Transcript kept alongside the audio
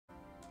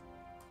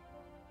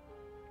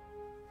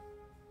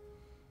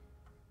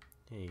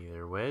Hey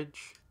there,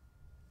 Wedge.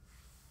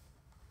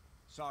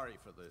 Sorry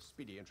for the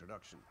speedy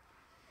introduction,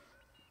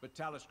 but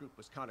Talus Group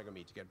was counting on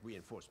me to get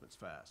reinforcements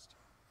fast.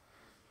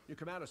 Your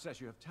commander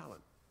says you have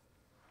talent.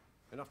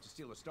 Enough to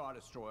steal a Star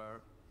Destroyer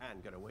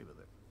and get away with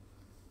it.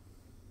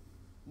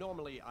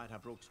 Normally, I'd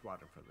have Rogue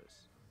Squadron for this,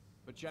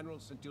 but General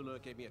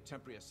Syndulla gave me a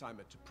temporary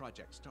assignment to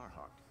Project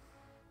Starhawk.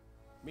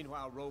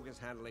 Meanwhile, Rogue is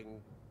handling,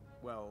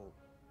 well,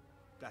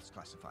 that's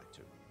classified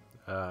too.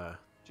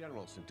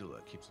 General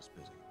Syndulla keeps us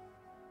busy.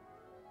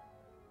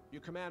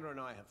 Your commander and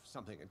I have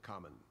something in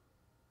common.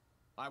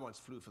 I once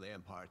flew for the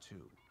Empire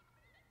too,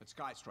 at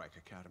Skystrike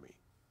Academy.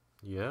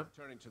 Yep.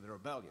 Returning to the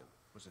rebellion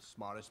was the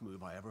smartest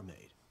move I ever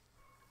made.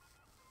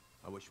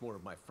 I wish more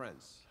of my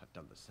friends had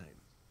done the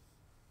same.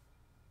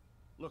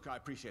 Look, I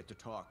appreciate the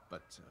talk,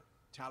 but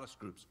Talus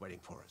Group's waiting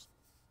for us.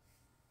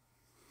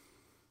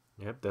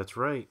 Yep, that's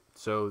right.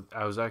 So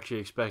I was actually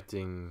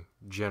expecting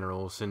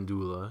General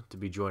Syndulla to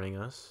be joining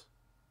us.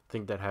 I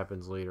think that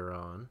happens later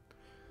on.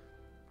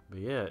 But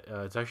yeah,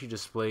 it's actually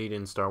displayed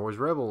in Star Wars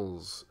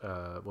Rebels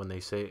when they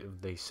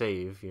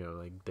save, you know,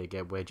 like they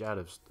get Wedge out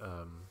of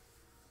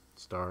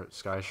Skystrike.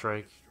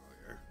 Destroyer.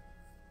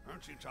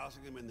 Aren't you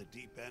tossing him in the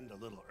deep end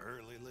a little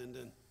early,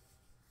 Lyndon?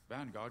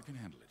 Vanguard can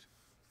handle it,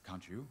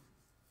 can't you?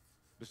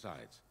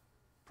 Besides,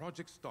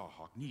 Project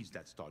Starhawk needs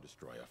that Star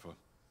Destroyer for,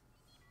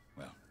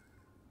 well,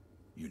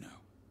 you know.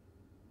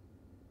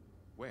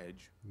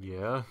 Wedge.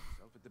 Yeah.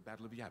 Himself at the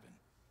Battle of Yavin.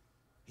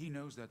 He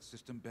knows that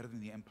system better than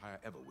the Empire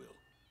ever will.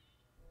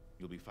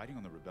 You'll be fighting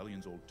on the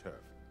Rebellion's old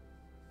turf,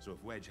 so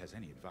if Wedge has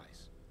any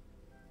advice,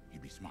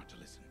 you'd be smart to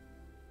listen.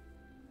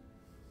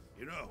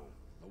 You know,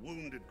 a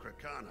wounded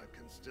Krakana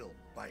can still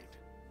bite.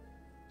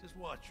 Just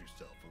watch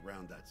yourself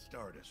around that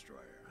Star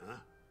Destroyer, huh?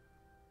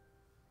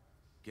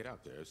 Get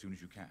out there as soon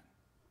as you can.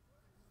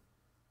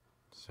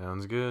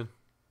 Sounds good.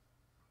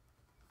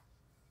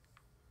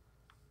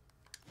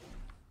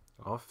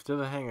 Off to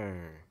the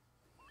hangar.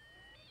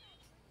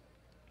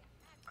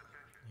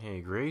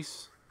 Hey,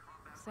 Grace.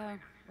 So,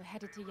 we're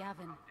headed to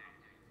Yavin.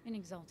 In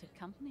exalted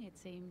company, it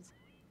seems.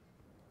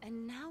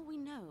 And now we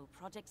know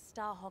Project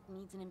Starhawk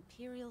needs an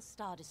Imperial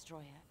Star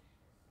Destroyer.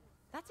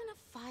 That's enough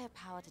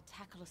firepower to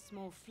tackle a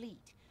small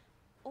fleet,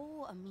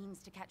 or a means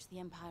to catch the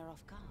Empire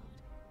off guard.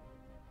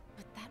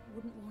 But that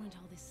wouldn't warrant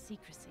all this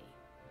secrecy.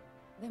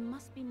 There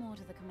must be more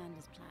to the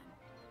commander's plan.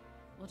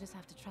 We'll just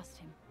have to trust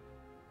him.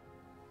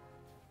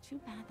 Too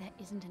bad there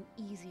isn't an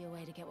easier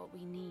way to get what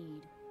we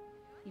need.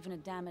 Even a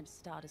damaged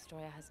Star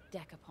Destroyer has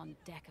deck upon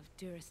deck of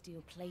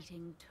Durasteel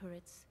plating,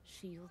 turrets,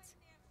 shields.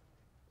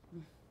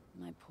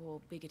 My poor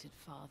bigoted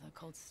father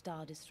called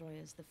Star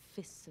Destroyers the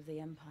fists of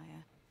the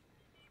Empire.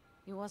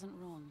 He wasn't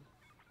wrong.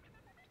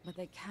 But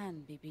they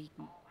can be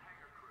beaten.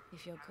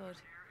 If you're good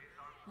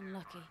and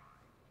lucky.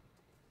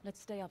 Let's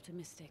stay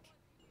optimistic.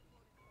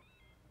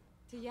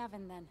 To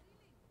Yavin, then.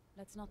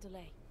 Let's not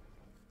delay.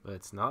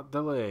 Let's not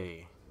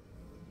delay.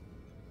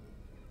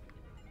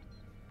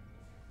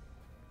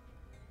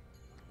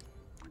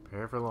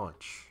 Prepare for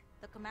launch.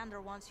 The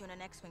commander wants you in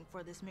an X-Wing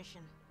for this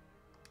mission.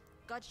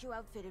 Got you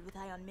outfitted with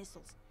ion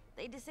missiles.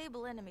 They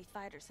disable enemy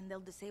fighters, and they'll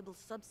disable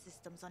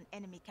subsystems on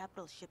enemy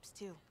capital ships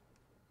too.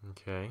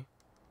 Okay.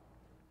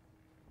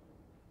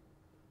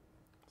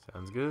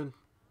 Sounds good.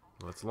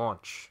 Let's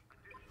launch.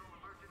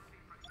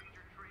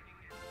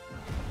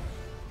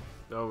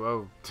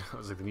 Oh, I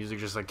was like, the music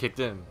just like kicked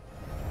in.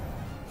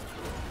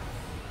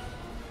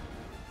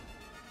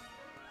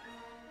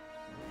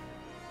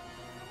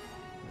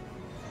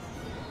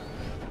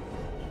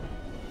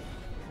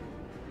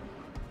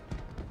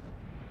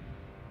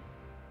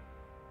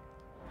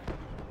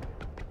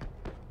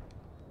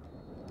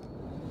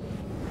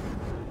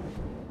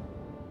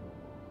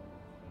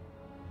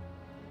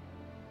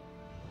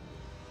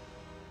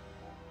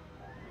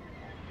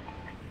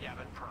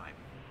 Yavin Prime.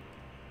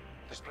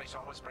 This place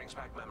always brings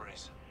back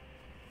memories.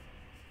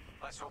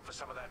 Let's hope for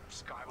some of that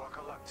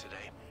Skywalker luck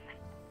today.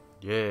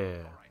 Yeah.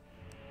 All right.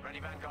 Ready,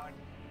 Vanguard?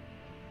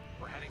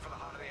 We're heading for the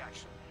heart of the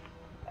action.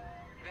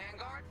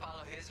 Vanguard,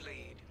 follow his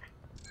lead.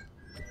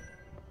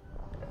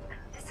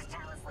 This is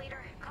Talus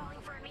Leader, calling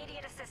for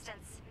immediate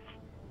assistance.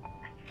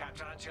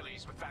 Captain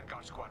Antilles with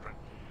Vanguard Squadron.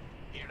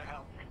 Here to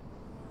help.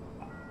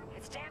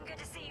 It's damn good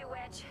to see you,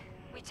 Wedge.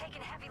 We've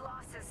taken heavy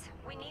losses.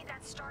 We need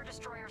that Star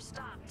Destroyer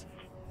stopped.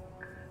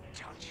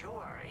 Don't you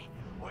worry.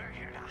 We're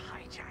here to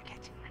hijack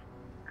it.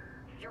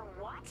 You're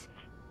what?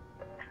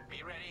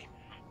 Be ready.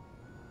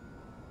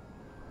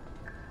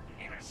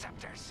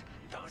 Interceptors.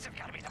 Those have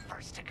got to be the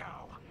first to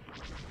go.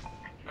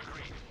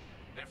 Agreed.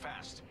 They're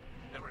fast.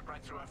 They'll rip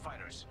right through our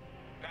fighters.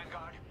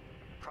 Vanguard,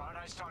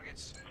 prioritize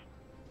targets.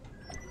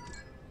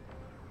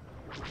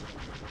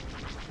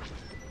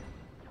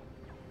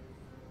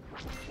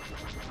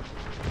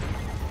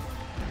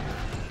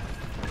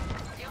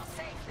 Feel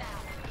safe now.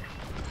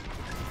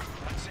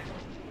 That's it.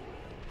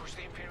 Push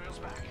the Imperials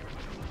back.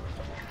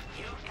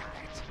 You got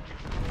it.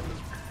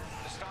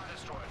 The Star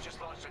Destroyer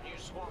just launched a new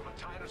swarm of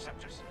TIE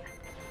interceptors.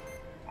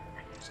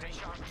 Stay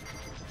sharp.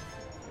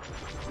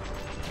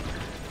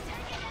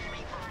 Taking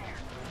enemy fire.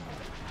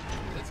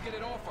 Let's get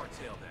it off our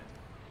tail then.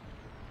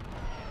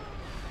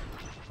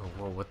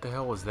 Whoa, what the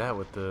hell was that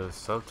with the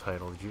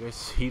subtitle? Did you guys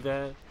see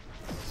that?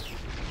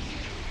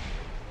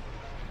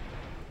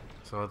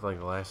 Saw it like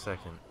the last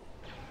second.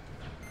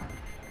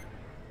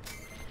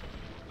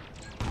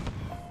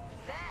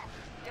 There,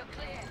 you're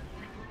clear.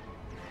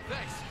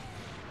 Thanks.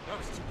 That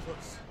was too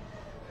close.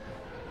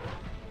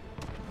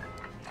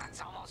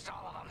 That's almost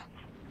all of them.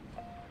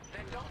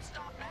 Then don't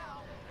stop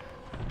now.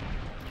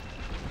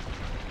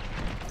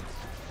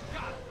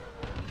 Got it.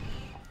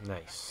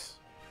 Nice.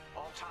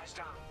 All ties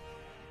down.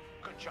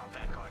 Good job,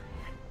 Vanguard.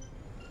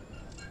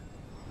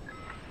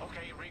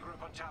 Okay,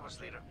 regroup on Talus,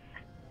 leader.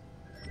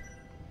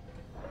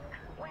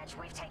 Wedge,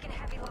 we've taken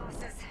heavy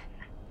losses.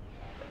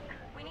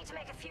 We need to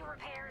make a few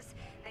repairs,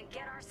 then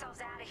get ourselves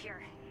out of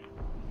here.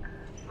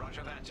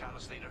 Roger that,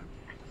 Talus, leader.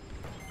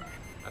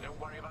 And don't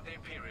worry about the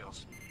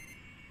Imperials.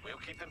 We'll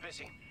keep them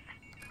busy.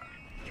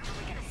 You're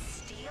really gonna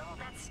steal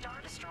that Star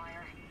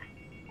Destroyer?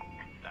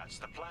 That's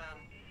the plan.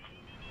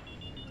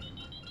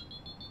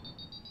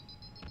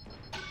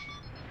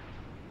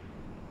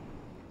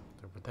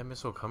 Where'd that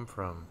missile come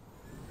from?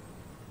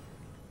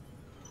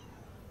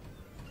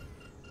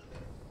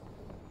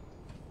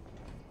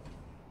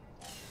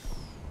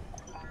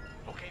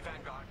 Okay,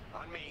 Vanguard,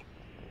 on me.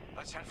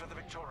 Let's head for the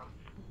Victorum.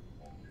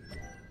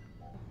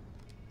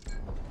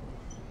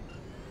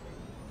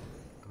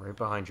 Right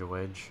behind you,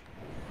 Wedge.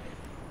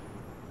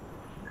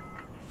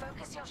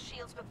 Focus your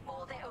shields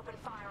before they open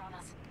fire on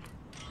us.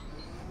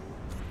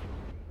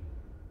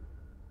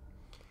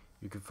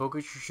 You can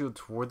focus your shield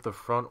toward the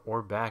front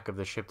or back of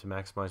the ship to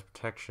maximize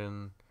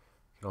protection.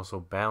 You can also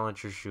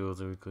balance your shields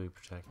to equally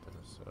protect them.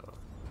 So,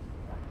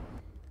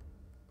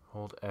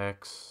 hold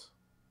X.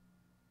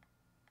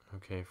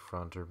 Okay,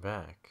 front or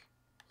back.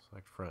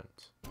 Select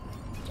front.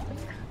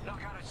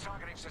 Knock out its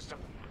targeting system.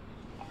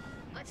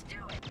 Let's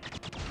do it.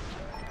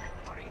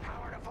 Putting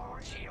power to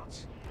forward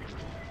shields.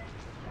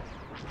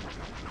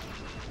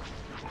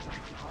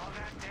 All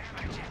that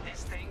damage and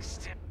this thing's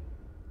still.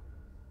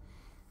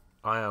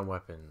 Ion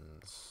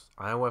weapons.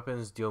 Ion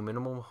weapons deal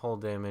minimal hull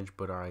damage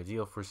but are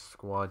ideal for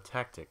squad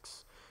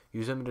tactics.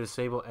 Use them to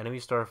disable enemy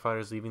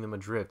starfighters, leaving them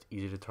adrift,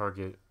 easy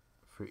target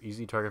for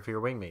your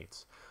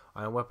wingmates.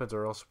 Ion weapons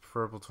are also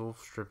preferable tools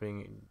for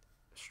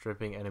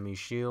stripping enemy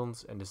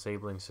shields and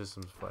disabling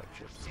systems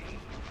flagships.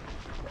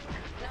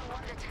 No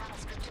wonder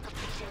Talus took a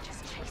beating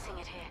just chasing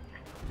it here.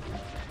 I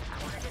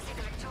wanted to see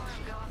the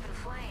Victorium go up in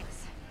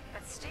flames,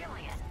 but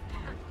stealing it?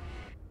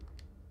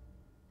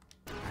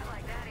 I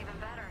like that even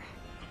better.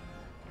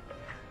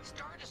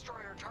 Star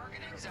Destroyer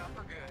targeting's out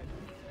for good.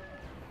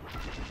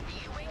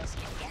 The U-Wings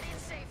can get in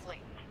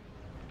safely.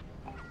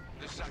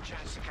 This is our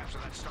chance to capture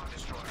that Star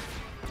Destroyer.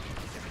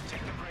 If we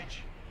take the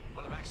bridge,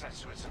 we'll have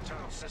access to its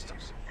internal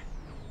systems.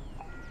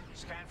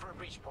 Scan for a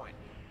breach point,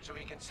 so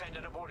we can send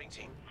in a boarding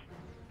team.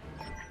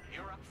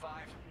 You're up,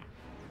 5.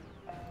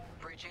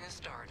 Breaching a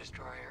Star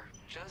Destroyer,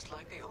 just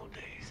like the old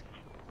days.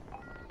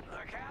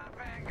 Look out,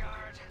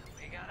 Vanguard.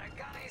 We got a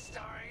gunny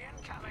story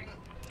incoming.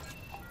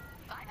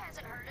 5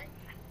 hasn't heard it.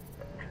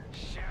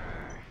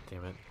 Sure.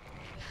 Damn it.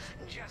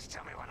 Just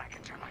tell me when I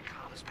can turn my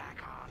comms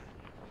back on.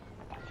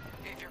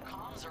 If your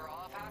comms are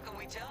off, how can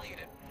we tell you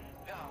to...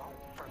 Oh,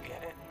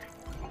 forget it.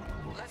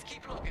 Let's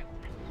keep looking.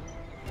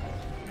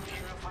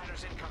 Imperial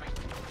fighters incoming. I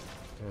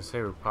was gonna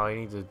say, we probably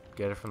need to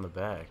get it from the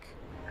back.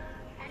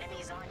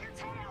 Enemies on your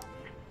tail!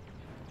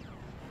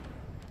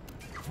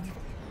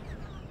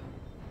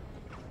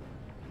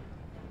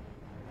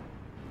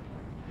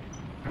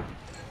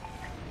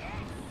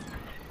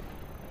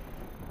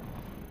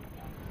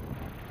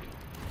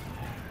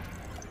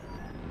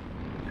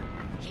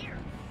 Here,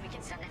 we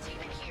can send a team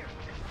in here.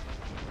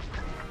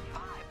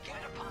 5,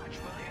 get a punch,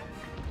 will you?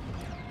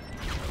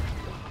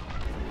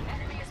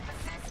 Enemy is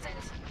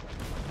persistent.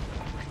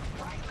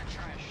 Right in the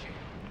trash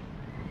chute.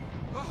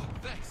 Oh,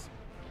 thanks.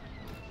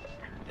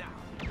 Now,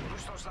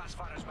 push those last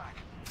fighters back.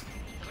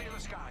 Clear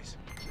the skies.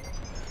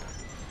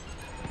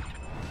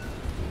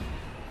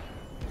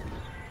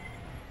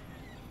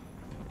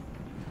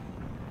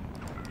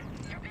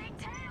 You're being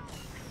tailed!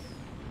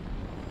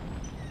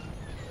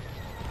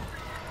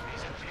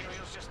 These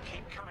Imperials just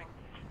keep coming.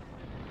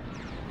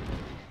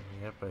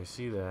 Yep, I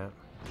see that.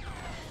 If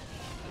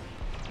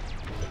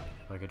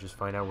I could just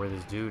find out where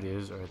this dude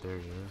is. Alright, there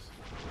he is.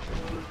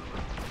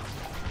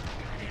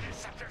 The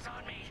interceptor's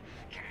on me.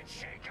 Can't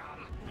shake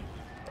 'em.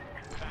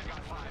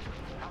 Vanguard 5,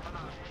 help them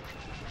out.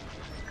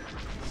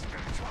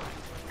 Spiritual.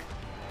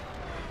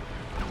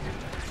 I'm in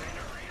a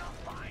real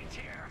bind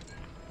here.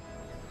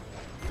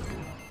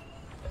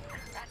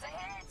 That's a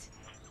hit!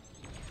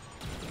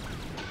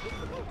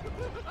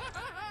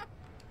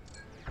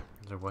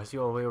 So why is he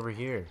all the way over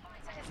here?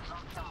 Fighter is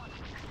locked on.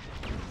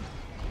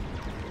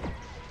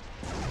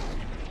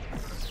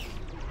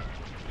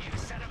 You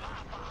set him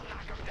up, I'll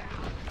knock him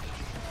down.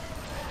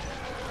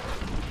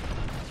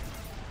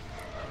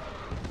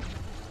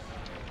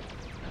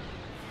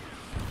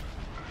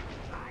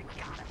 I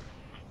got him.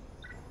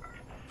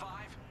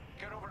 5,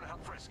 get over and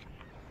help Frisk.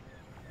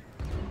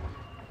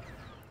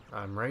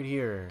 I'm right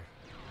here.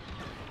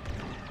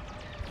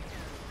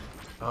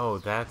 Oh,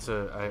 that's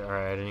a...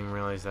 Alright, I didn't even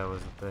realize that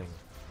was a thing.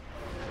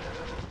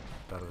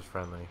 Thought it was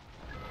friendly.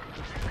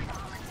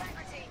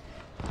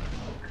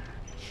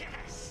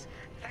 Yes!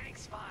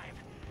 Thanks, Five.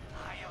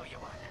 I owe you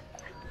one.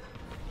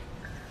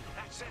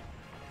 That's it.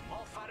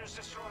 All fighters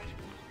destroyed.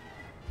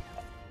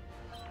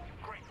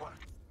 Great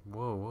work.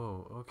 Whoa,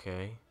 whoa,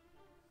 okay.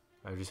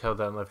 I just held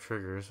down left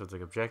trigger, so it's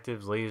like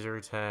objectives, laser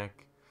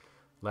attack,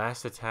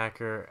 last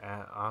attacker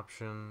at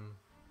option.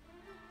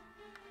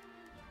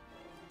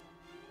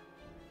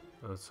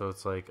 Oh, so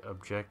it's like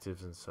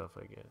objectives and stuff,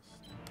 I guess.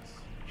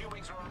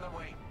 U-wings are on their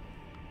way.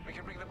 We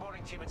can bring the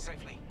boarding team in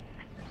safely.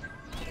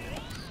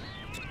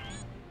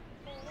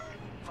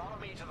 Follow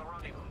me to the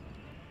rendezvous.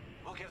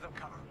 We'll give them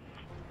cover.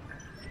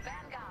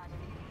 Vanguard,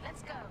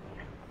 let's go.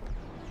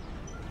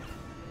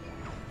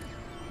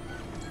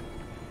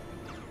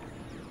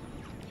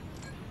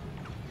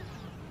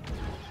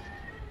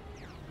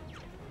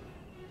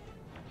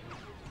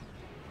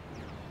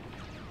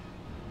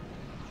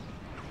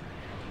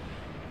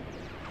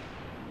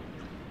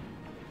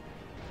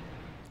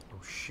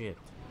 Oh shit.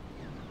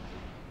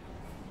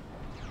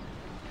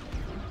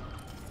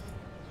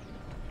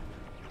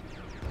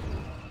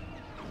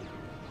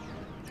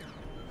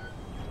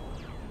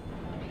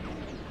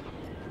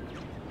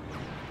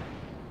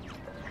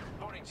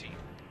 Boarding team,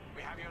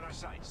 we have you on our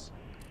sights.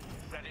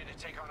 Ready to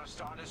take on a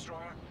Star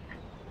Destroyer?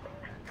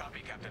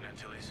 Copy, Captain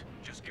Antilles.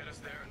 Just get us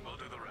there and we'll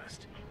do the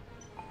rest.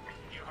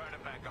 You heard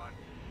him, Vanguard.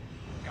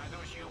 Guide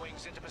those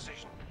U-wings into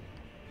position.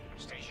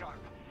 Stay sharp.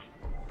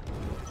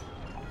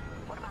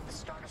 What about the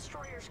Star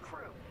Destroyer's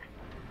crew?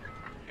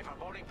 If our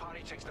boarding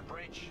party takes the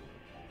bridge,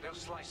 they'll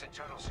slice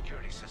internal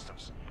security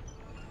systems.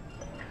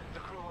 The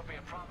crew will be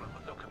a problem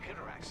with no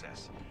computer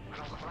access,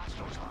 and all the blast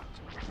doors locked.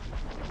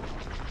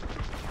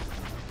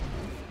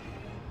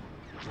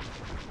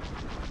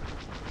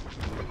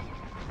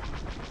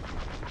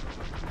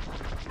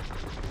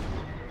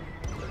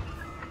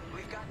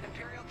 We've got an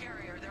Imperial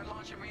carrier. They're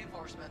launching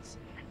reinforcements.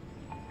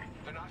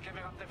 They're not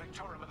giving up the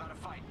Victoria without a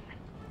fight.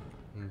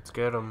 Let's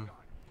get him.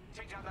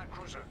 Take down that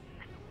cruiser.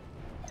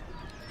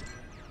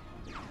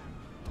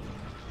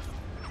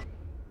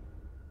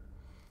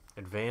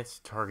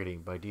 Advanced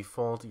targeting. By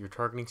default, your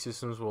targeting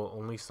systems will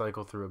only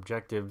cycle through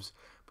objectives,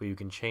 but you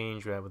can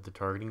change that with the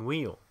targeting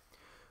wheel.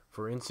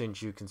 For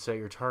instance, you can set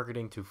your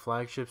targeting to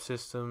flagship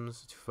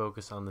systems to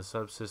focus on the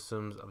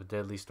subsystems of a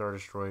deadly Star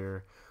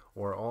Destroyer,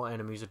 or all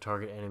enemies to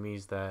target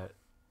enemies that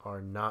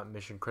are not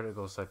mission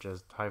critical, such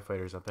as TIE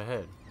fighters up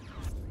ahead.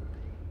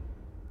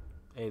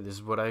 Hey, this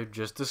is what I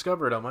just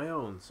discovered on my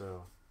own,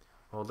 so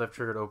hold left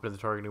trigger to open the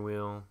targeting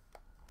wheel.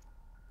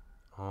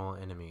 All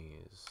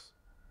enemies.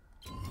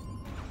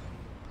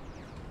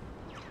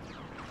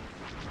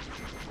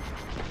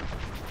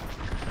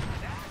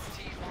 That's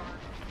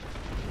teamwork.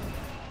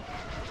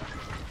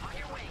 On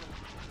your wing.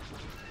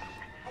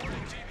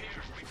 Boarding team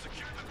here. We've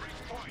secured the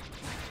breach point.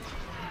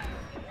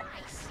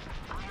 Nice!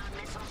 Ion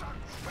missiles are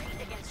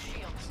trained against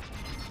shields.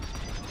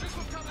 This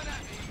one coming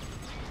at me.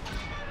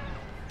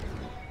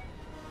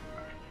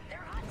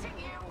 They're hunting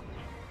you!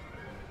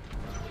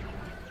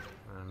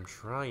 I'm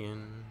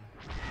trying.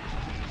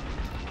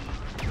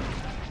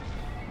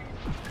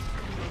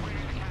 We're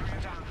gonna carry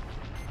her down.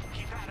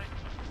 Keep at it.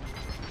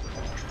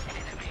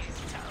 Enemies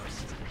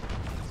toast.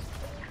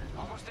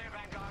 Almost there,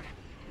 Vanguard.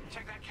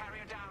 Take that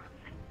carrier down.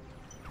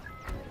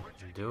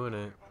 I'm doing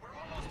it. We're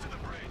almost to the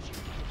bridge.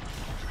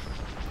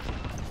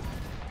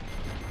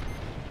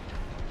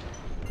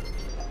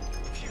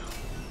 Phew.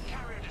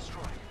 Carrier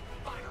destroyed.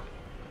 Finally.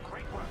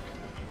 Great work.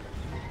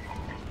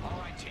 All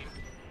right, team.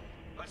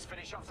 Let's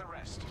finish off the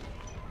rest.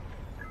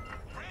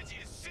 Bridge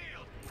is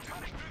sealed.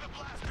 Cutting through the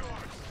blast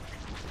doors.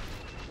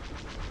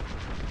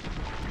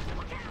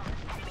 Look out!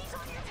 Enemies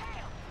on your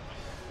tail!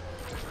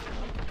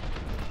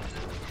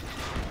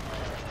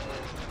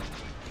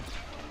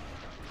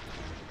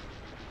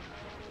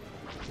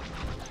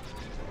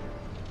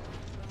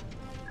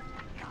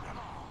 Got 'em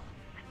all.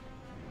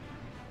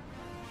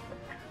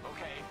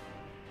 Okay.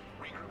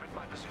 Regroup in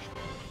my position.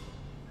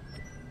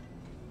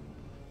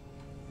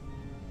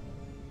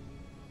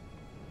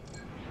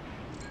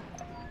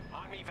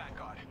 On me,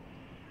 Vanguard.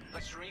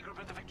 Let's regroup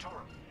at the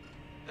Victorum.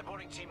 The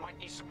boarding team might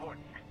need support.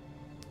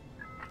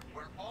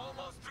 We're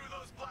almost through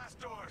those blast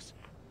doors.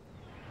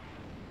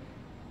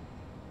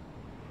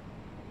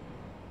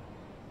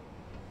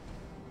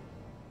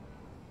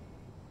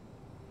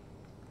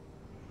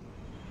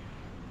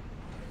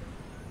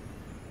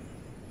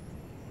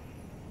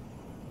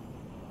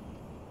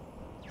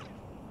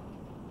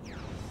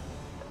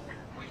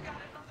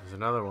 There's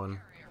another one.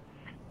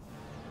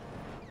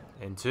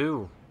 And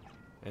two.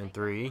 And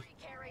three.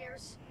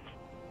 Carriers.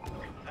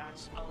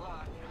 That's a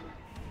lot.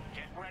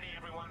 Get ready,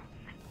 everyone.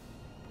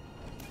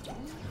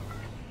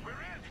 We're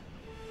in.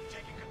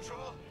 Taking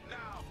control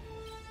now.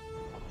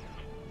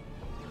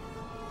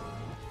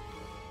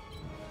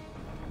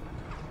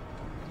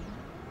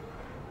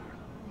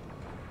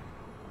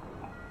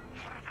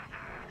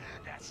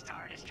 That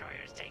Star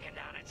Destroyer's taken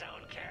down its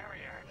own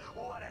carrier.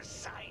 What a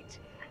sight.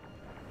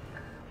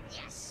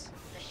 Yes!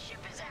 The ship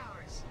is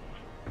ours!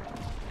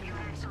 You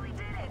had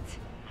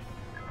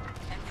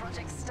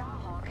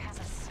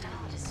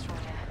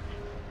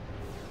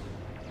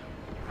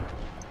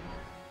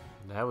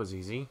that was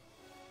easy.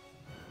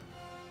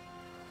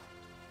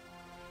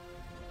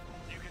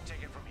 You can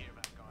take it from here,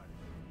 Vanguard.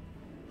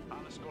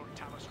 I'll escort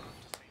Talos Group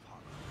to safe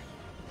harbor.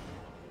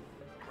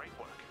 Great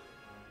work.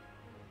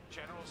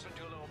 General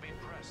Syndulla will be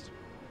impressed.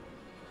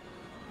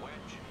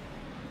 Wedge,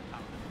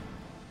 out.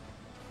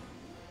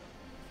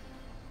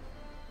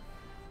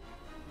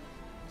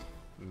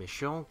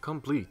 Mission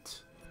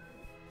complete.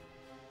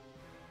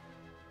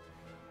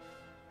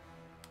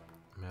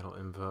 Metal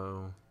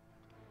info.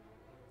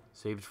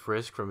 Saved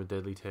Frisk from a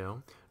deadly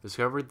tail.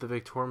 Discovered the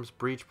Victorum's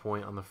breach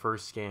point on the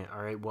first scan.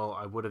 Alright, well,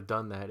 I would have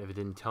done that if it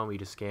didn't tell me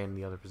to scan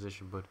the other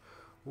position, but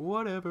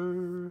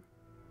whatever.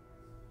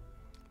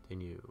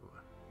 Continue.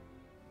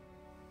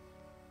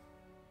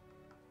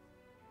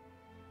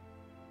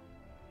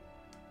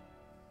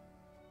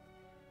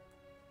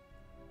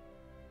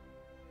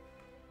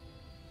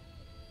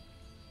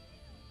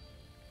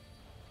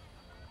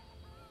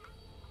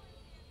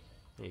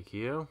 Hey,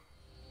 Kyo.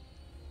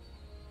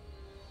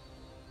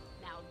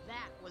 Now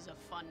that was a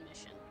fun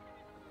mission.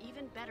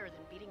 Even better than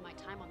beating my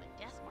time on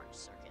the Death March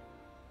circuit.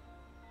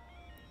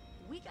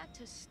 We got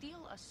to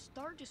steal a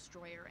Star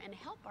Destroyer and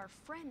help our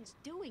friends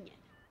doing it.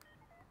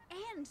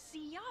 And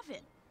see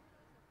Yavin.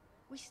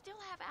 We still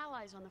have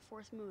allies on the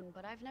Fourth Moon,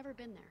 but I've never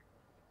been there.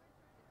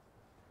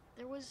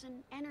 There was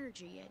an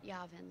energy at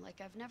Yavin like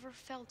I've never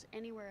felt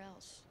anywhere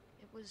else.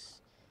 It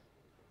was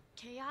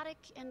chaotic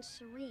and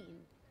serene,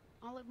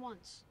 all at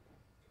once.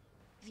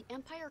 The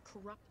Empire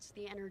corrupts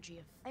the energy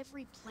of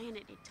every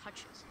planet it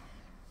touches.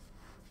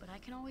 But I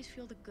can always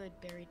feel the good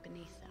buried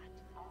beneath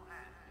that.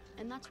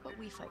 And that's what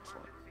we fight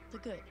for, the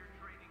good.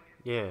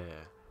 Yeah.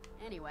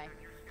 Anyway,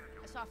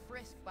 I saw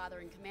Frisk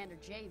bothering Commander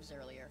Javes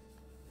earlier.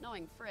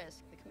 Knowing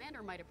Frisk, the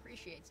commander might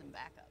appreciate some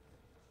backup.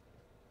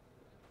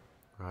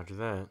 Roger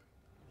that.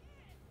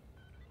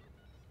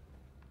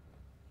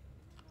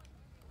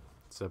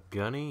 What's up,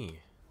 Gunny?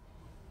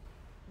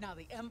 Now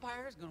the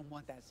Empire's gonna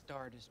want that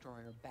Star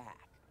Destroyer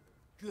back.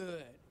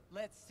 Good.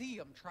 Let's see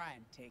them try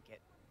and take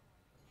it.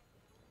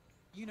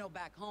 You know,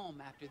 back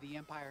home, after the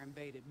Empire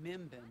invaded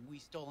Mimbin, we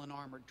stole an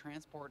armored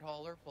transport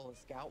hauler full of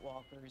scout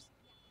walkers.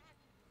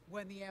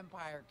 When the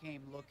Empire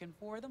came looking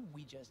for them,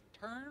 we just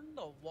turned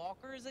the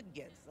walkers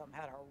against them.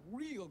 Had a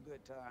real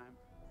good time.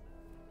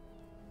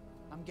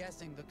 I'm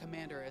guessing the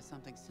commander has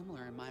something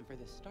similar in mind for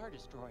this Star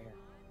Destroyer,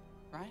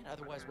 right?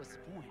 Otherwise, what's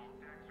the point?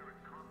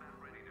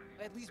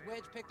 At least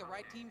Wedge picked the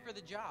right team for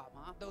the job,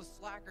 huh? Those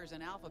slackers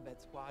in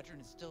Alphabet Squadron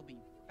would still be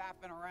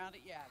fapping around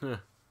at Yavin.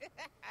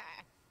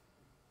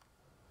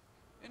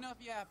 Enough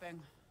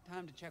yapping.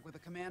 Time to check with the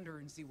commander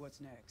and see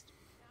what's next.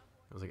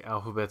 It was like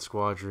Alphabet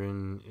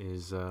Squadron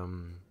is a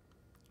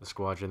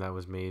squadron that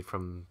was made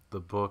from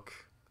the book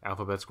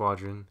Alphabet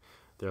Squadron.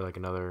 They're like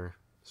another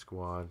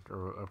squad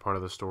or a part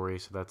of the story,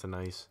 so that's a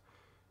nice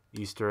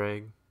Easter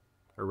egg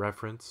or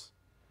reference.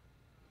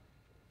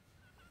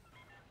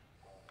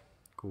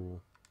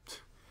 Cool.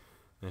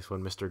 Nice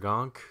one, Mr.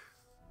 Gonk.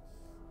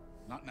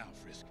 Not now,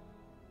 Frisk.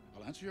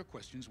 I'll answer your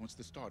questions once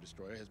the Star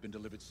Destroyer has been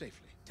delivered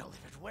safely.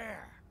 Delivered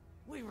where?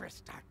 We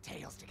risked our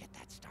tails to get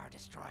that Star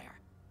Destroyer.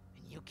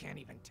 And you can't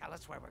even tell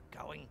us where we're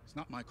going? It's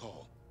not my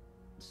call.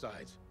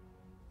 Besides,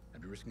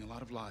 I'd be risking a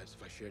lot of lives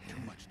if I shared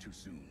too much too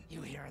soon.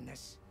 You hearing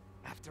this?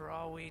 After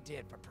all we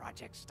did for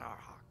Project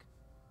Starhawk.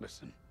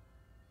 Listen,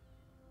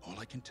 all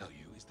I can tell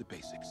you is the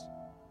basics.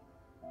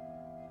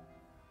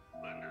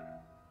 Lyndon,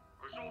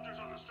 our soldiers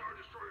on the Star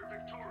Destroyer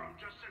Victorum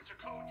just sent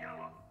a code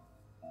yellow.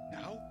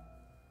 Now?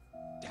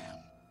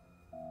 Damn.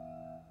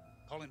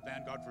 Call in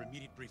Vanguard for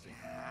immediate briefing.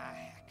 Ah,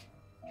 heck.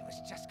 It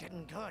was just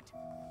getting good.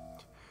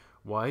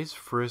 Why is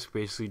Frisk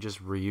basically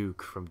just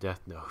Ryuk from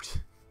Death Note?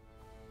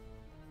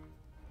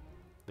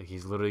 Like,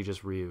 he's literally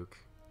just Ryuk.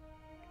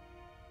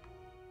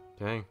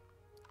 Dang.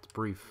 It's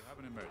brief. We have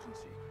an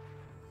emergency.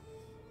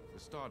 The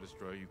Star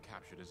Destroyer you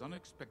captured has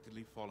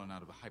unexpectedly fallen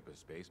out of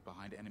hyperspace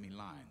behind enemy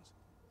lines.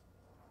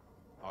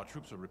 Our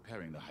troops are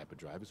repairing the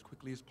hyperdrive as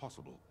quickly as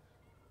possible,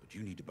 but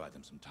you need to buy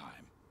them some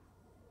time.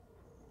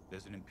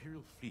 There's an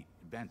Imperial fleet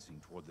advancing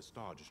toward the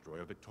Star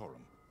Destroyer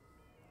Victorum.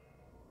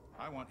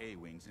 I want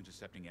A-wings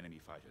intercepting enemy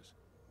fighters.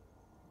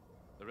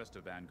 The rest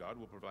of Vanguard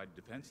will provide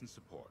defense and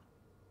support.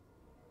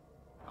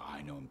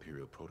 I know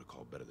Imperial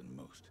protocol better than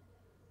most.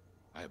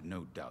 I have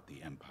no doubt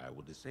the Empire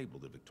will disable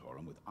the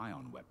Victorum with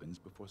ion weapons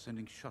before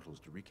sending shuttles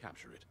to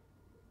recapture it.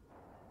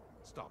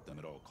 Stop them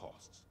at all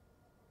costs.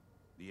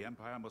 The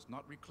Empire must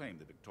not reclaim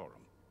the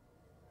Victorum.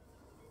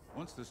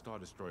 Once the Star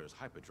Destroyer's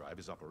hyperdrive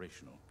is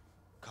operational,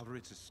 cover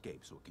its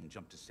escape so it can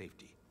jump to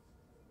safety.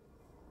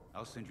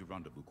 I'll send you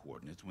rendezvous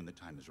coordinates when the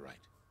time is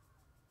right.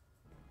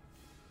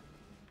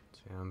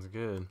 Sounds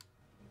good.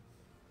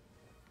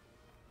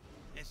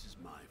 This is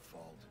my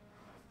fault.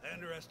 I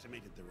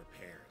underestimated the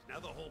repairs. Now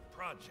the whole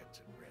project's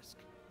at risk.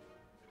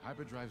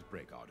 Hyperdrives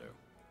break, Otto.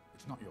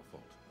 It's not your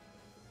fault.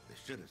 They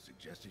should have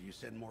suggested you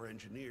send more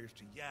engineers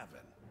to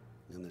Yavin.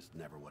 Then this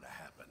never would have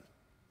happened.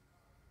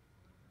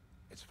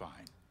 It's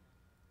fine.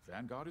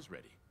 Vanguard is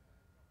ready.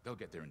 They'll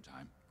get there in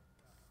time.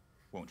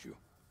 Won't you?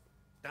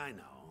 I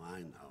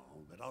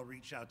know, but I'll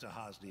reach out to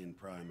Hosnian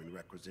Prime and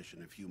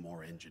requisition a few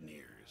more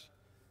engineers.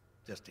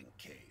 Just in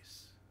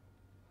case.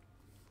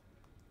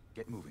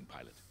 Get moving,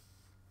 pilot.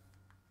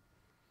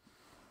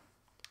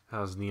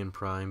 Hosnian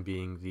Prime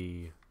being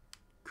the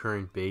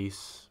current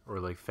base, or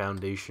like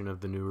foundation of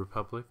the New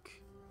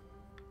Republic,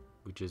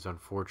 which is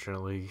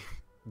unfortunately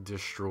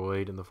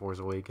destroyed in The Force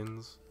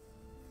Awakens.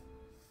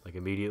 Like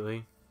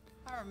immediately.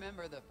 I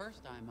remember the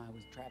first time I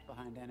was trapped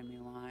behind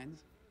enemy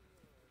lines.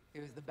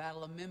 It was the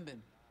Battle of Mimban,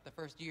 the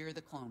first year of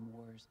the Clone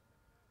Wars.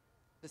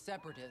 The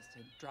Separatists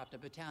had dropped a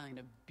battalion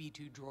of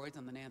B-2 droids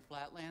on the Nant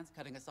Flatlands,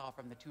 cutting us off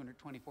from the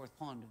 224th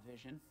Clone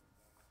Division.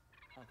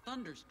 A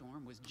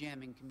thunderstorm was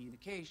jamming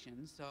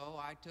communications, so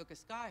I took a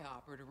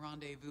skyhopper to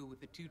rendezvous with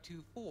the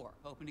 224,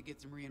 hoping to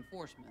get some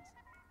reinforcements.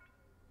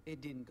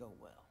 It didn't go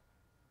well.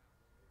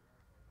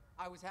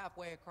 I was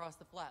halfway across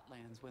the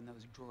Flatlands when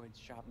those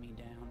droids shot me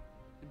down.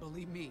 And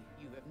believe me,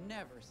 you have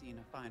never seen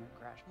a finer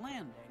crash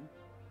landing.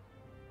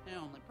 The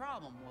only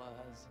problem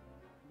was,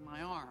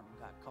 my arm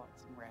got caught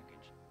in some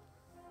wreckage.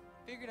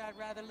 Figured I'd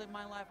rather live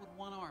my life with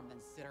one arm than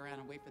sit around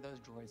and wait for those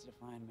droids to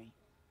find me.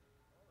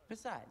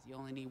 Besides, you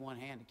only need one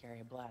hand to carry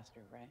a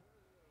blaster, right?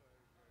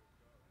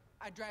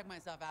 I dragged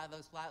myself out of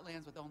those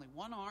flatlands with only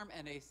one arm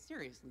and a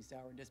seriously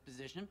sour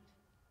disposition.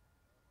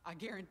 I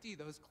guarantee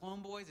those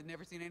clone boys had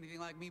never seen anything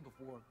like me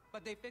before,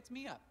 but they fixed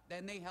me up.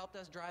 Then they helped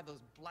us drive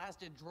those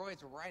blasted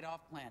droids right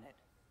off planet.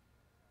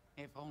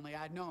 If only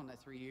I'd known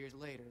that 3 years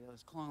later,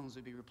 those clones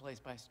would be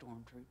replaced by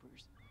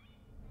stormtroopers.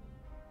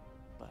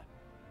 But,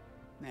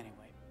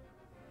 anyway,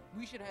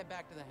 we should head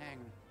back to the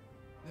hangar.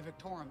 The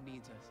Victorum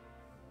needs us.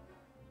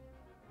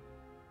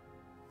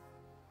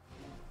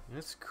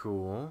 That's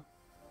cool.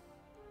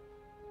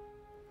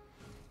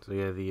 So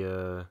yeah,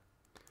 the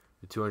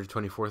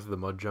 224th of the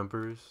Mud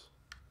Jumpers.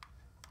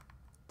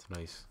 It's a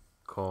nice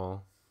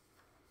call.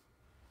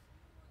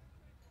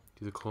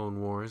 Do the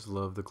Clone Wars.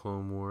 Love the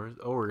Clone Wars.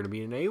 Oh, we're gonna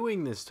be in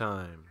A-Wing this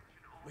time.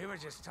 We were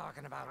just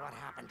talking about what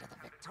happened to the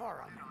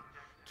Victorum, and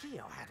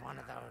Keo had one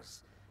of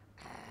those,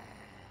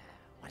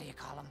 what do you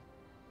call them?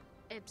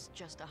 It's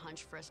just a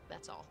hunch, Frisk,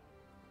 that's all.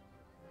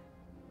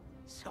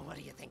 So what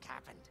do you think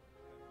happened?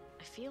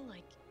 I feel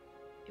like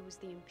it was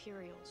the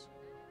Imperials.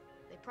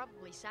 They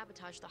probably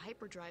sabotaged the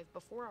hyperdrive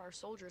before our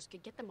soldiers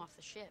could get them off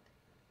the ship.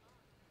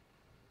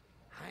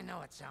 I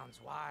know it sounds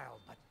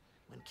wild, but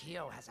when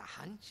Keo has a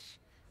hunch,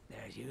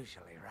 they're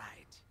usually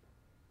right.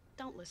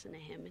 Don't listen to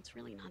him, it's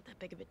really not that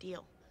big of a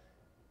deal.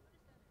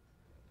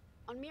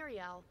 On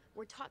Miriel,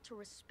 we're taught to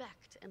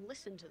respect and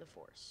listen to the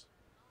Force.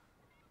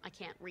 I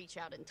can't reach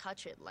out and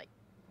touch it like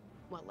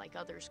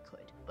others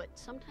could, but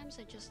sometimes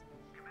I just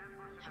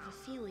have a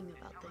feeling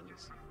about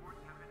things.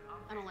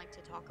 I don't like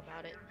to talk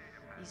about it.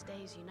 These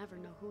days, you never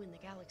know who in the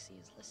galaxy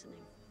is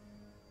listening.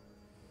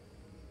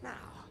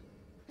 Now,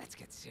 let's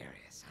get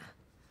serious, huh?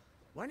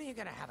 When are you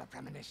gonna have a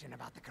premonition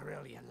about the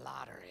Carillion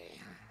lottery?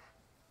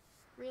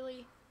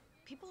 Really?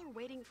 People are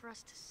waiting for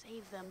us to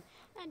save them,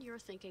 and you're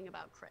thinking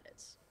about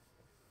credits.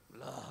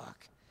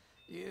 Look,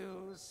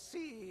 you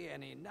see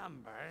any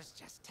numbers,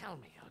 just tell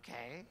me,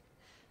 okay?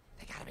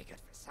 They gotta be good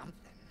for something.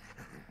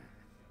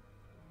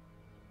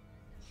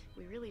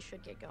 We really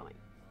should get going.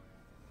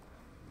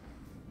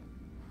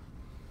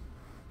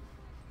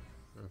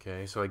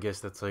 Okay, so I guess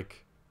that's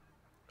like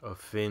a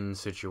Finn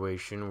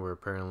situation where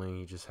apparently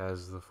he just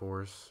has the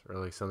Force, or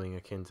like something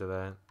akin to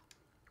that,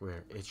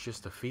 where it's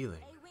just a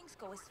feeling. A-Wings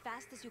go as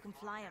fast as you can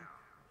fly them.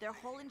 Their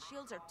hull and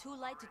shields are too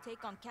light to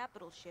take on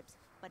capital ships,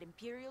 but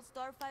Imperial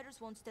starfighters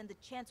won't stand a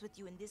chance with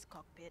you in this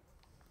cockpit.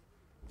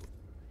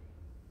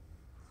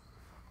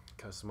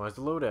 Customize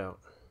the loadout.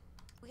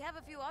 We have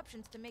a few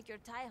options to make your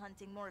TIE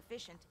hunting more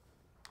efficient.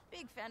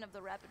 Big fan of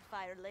the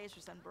rapid-fire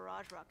lasers and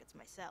barrage rockets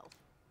myself.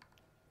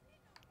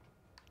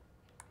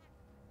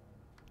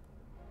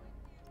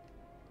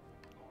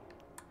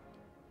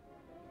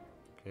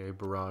 Okay,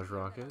 barrage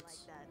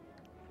rockets. Like that.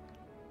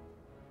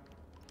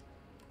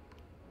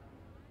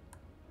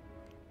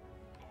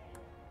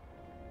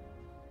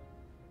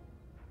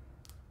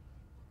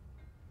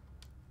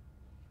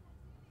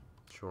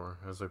 Sure.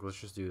 I was like, let's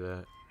just do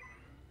that.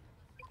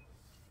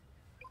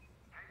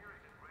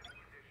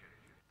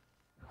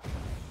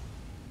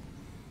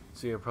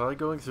 So yeah, probably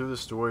going through the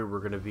story, we're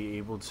gonna be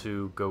able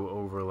to go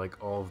over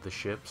like all of the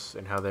ships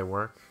and how they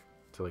work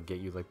to like get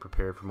you like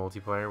prepared for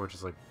multiplayer, which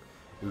is like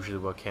usually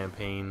what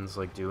campaigns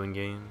like do in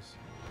games.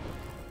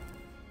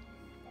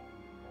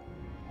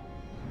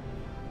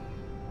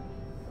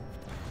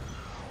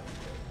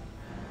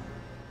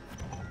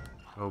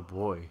 Oh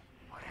boy.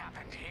 What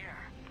happened here?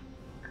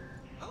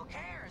 Who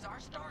cares? Our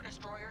Star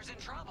Destroyer's in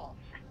trouble.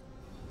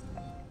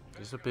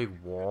 There's a big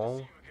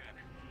wall.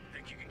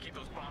 Think you can keep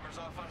those bombers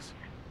off us?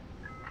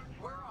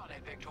 We're on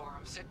it,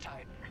 Victorum. Sit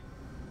tight.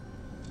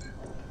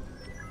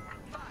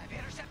 5,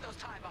 intercept those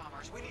TIE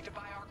bombers. We need to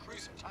buy our crew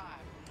some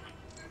time.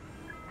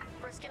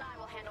 Frisk and I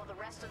will handle the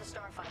rest of the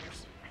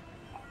starfighters.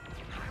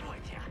 I'm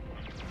with ya.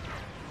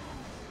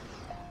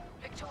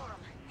 Victorum,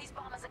 these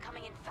bombers are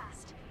coming in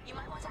fast. You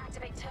might want to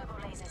activate turbo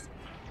lasers.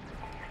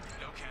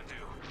 No can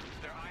do.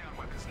 Their ion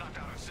weapons knocked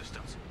out our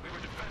systems.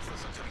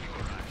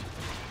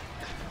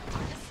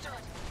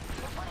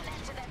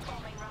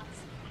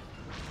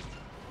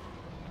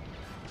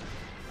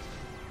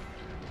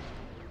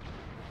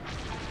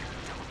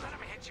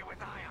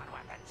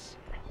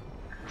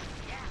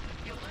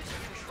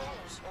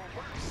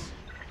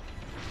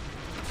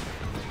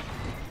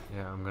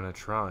 I'm gonna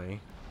try.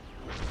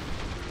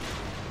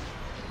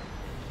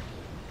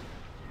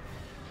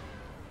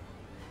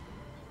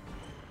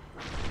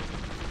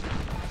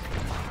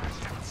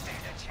 Don't stand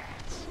a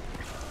chance.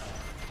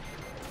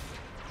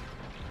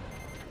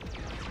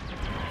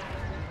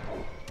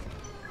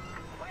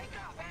 Wake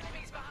up,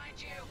 enemies behind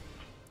you.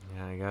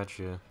 Yeah, I got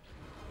you.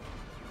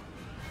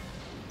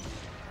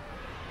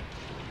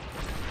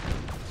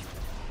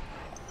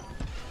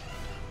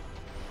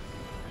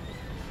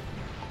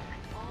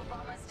 All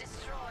bombers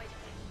destroyed.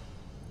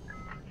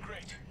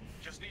 Great.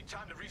 Just need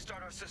time to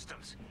restart our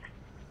systems.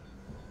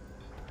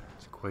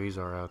 There's a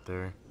Quasar out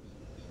there.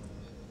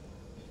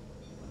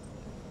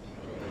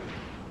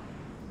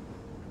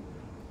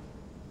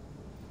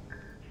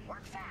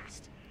 Work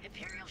fast.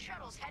 Imperial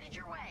shuttles headed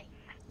your way.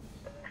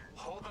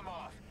 Hold them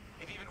off.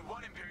 If even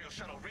one Imperial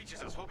shuttle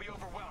reaches us, we'll be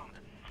overwhelmed.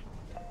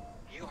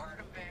 You heard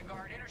him,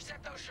 Vanguard.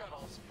 Intercept those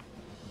shuttles.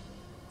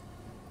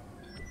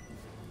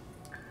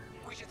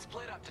 We should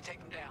split up to take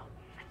them down.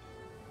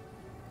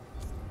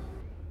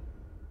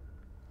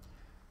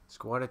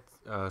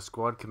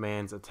 Squad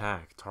commands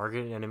attack.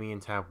 Target an enemy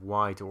and tap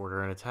Y to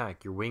order an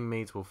attack. Your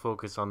wingmates will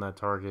focus on that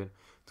target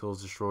until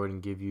it's destroyed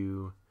and give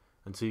you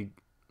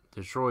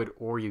destroyed,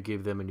 or you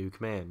give them a new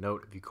command.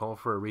 Note: if you call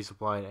for a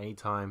resupply at any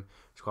time,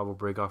 squad will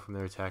break off from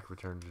their attack,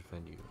 return to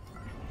defend you.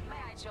 May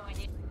I join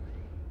you?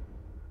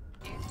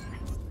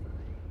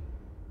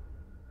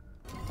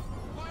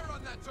 Fire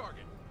on that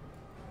target.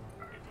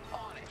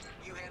 On it.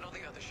 You handle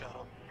the other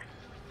shuttle.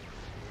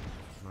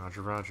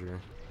 Roger,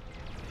 roger.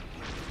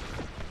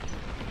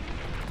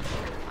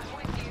 I'm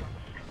with you.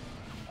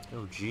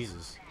 Oh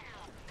Jesus!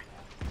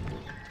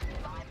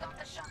 I've got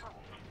the shuttle.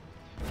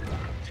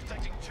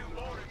 Detecting 2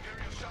 more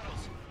Imperial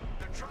shuttles.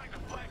 They're trying to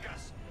flank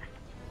us.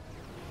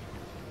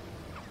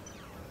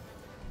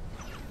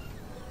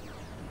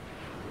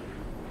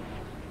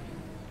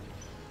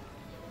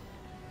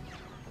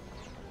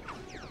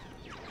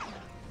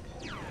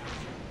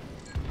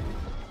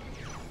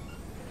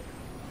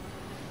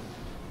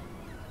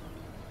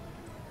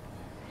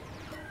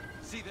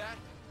 See that?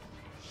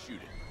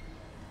 Shoot it.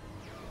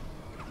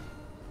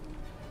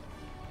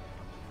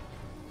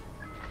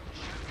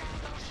 Shoot down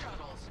those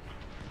shuttles.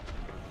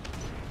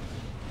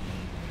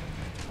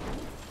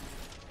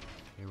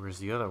 Hey, where's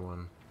the other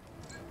one?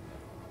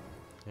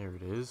 There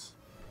it is.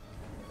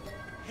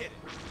 Hit it.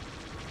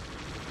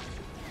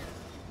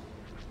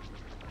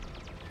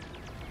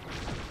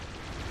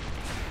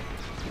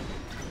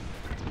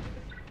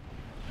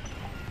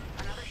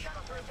 Another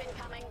shuttle group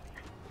incoming.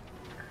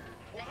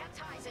 They have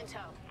ties in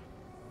tow.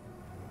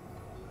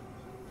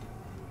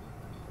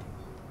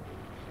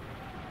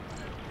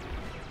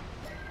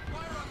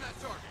 Fire on that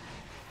target.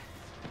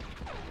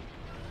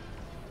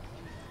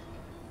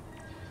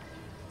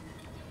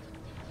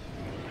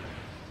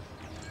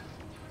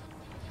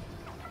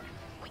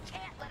 We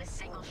can't let a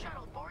single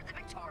shuttle board the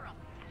Victorum.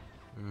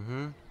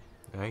 Mm-hmm.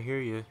 I hear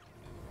you.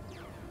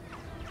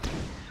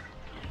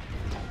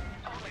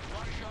 Only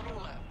one shuttle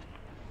left.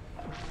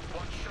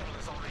 One shuttle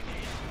is all they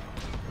need.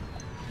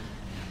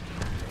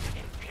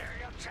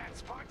 Imperial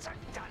transports are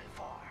done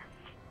for.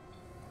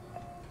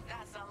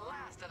 That's the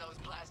last of those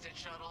blasted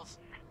shuttles.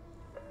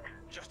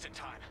 Just in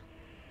time.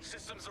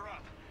 Systems are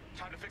up.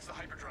 Time to fix the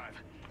hyperdrive.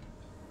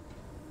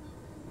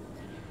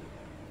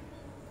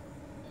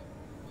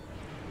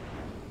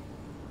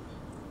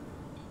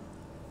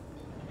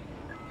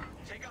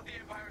 Take out the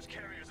Empire's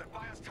carriers and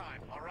buy us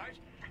time, all right?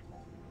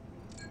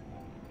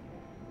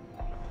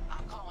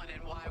 I'm calling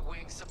in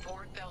Y-Wing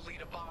support. They'll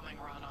lead a bombing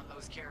run on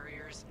those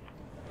carriers.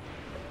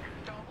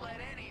 Don't let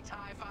any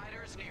TIE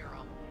fighters near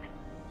them.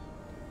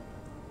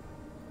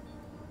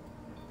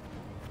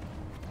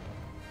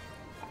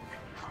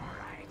 All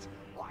right,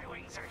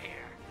 Y-Wings are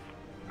here.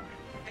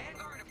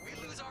 Vanguard, if we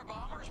lose our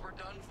bombers, we're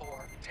done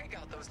for. Take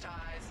out those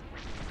TIEs.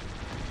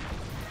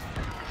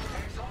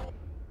 There's all...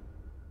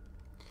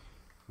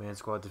 Command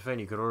squad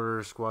defend. You can order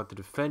a squad to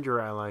defend your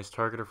allies.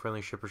 Target a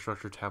friendly ship or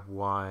structure. Tap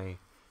Y.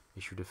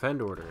 Issue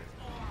defend order.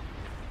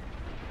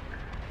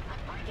 I'm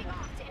breaking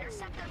off to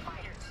intercept their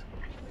fighters.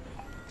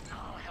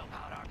 I'll help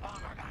out our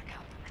bomber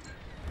backup.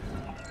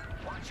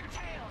 Watch your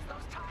tails.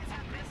 Those TIEs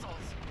have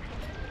missiles.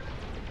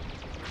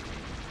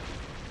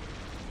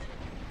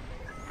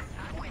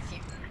 I'm with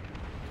you.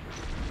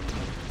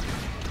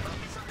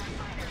 Focus on their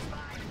fighters,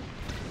 bud.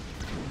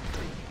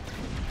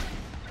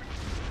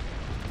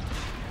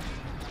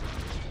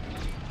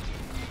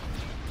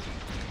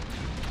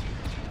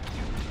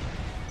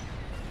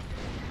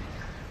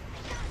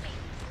 Got me.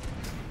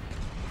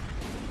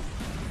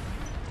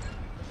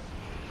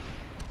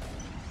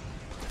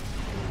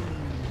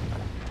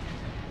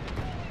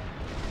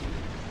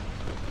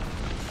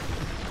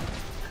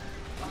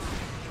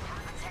 You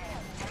have a tail.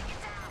 Take it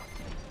down.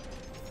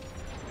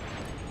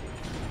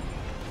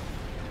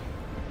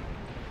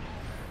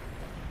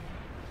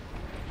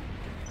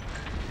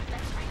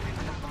 Let's regroup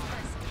with our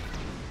bombers.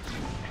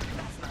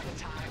 That's not the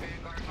time,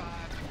 Vanguard 5.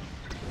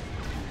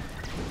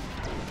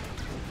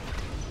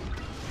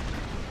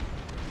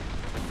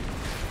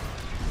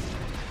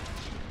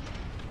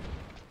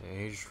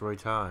 Hey, destroy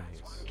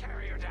ties.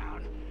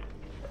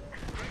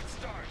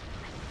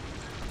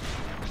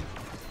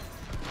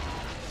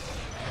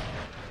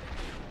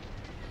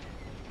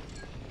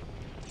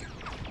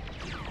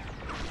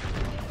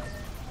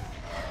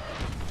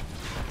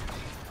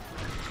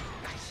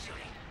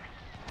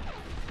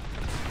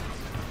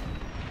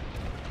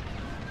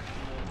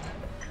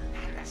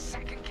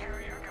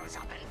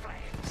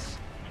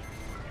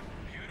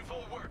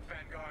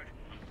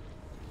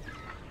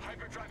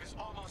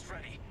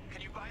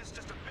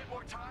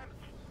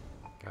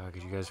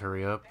 you guys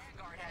hurry up.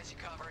 Vanguard has you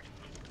covered.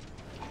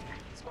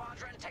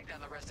 Squadron, take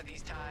down the rest of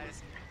these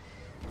ties.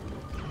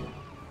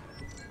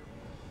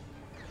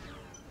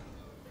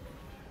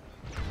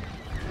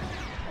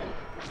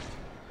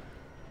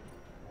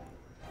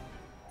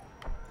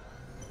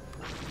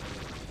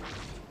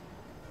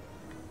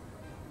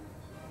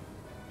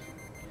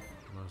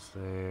 Almost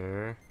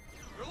there.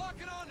 You're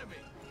locking onto me.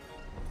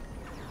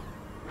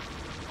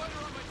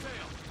 Spider on my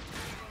tail.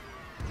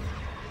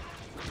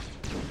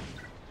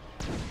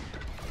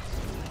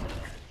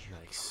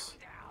 Nice.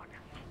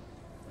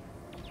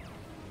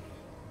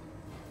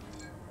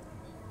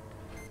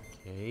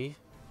 Okay.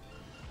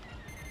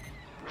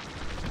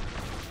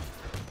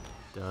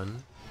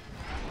 Done.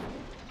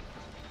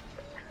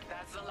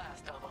 That's the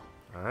last of them.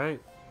 All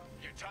right.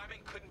 Your timing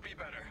couldn't be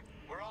better.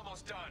 We're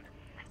almost done.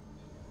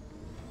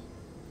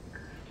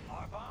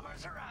 Our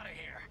bombers are out of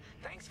here.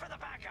 Thanks for the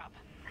backup.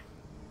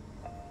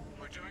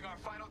 We're doing our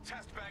final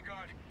test,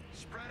 Vanguard.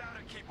 Spread out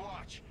and keep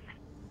watch.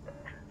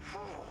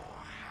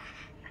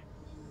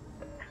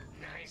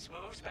 Nice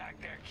moves back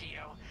there,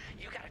 Keo.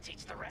 You gotta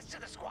teach the rest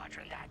of the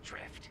squadron that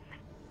drift.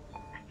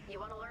 You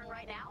want to learn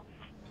right now?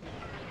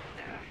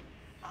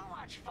 I'll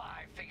watch 5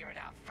 figure it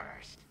out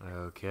first.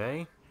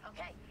 Okay.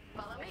 Okay,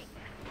 follow me.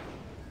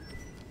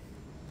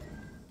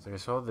 So I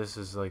saw this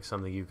is like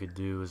something you could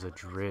do as a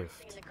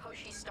drift. In the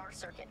Koshi Star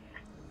Circuit.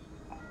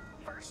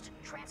 First,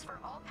 transfer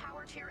all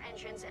power to your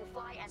engines and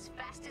fly as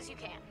fast as you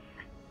can.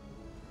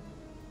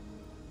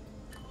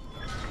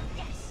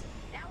 Yes!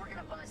 Now we're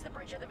gonna buzz the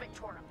bridge of the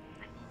Victorum.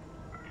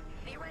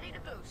 Be ready to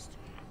boost.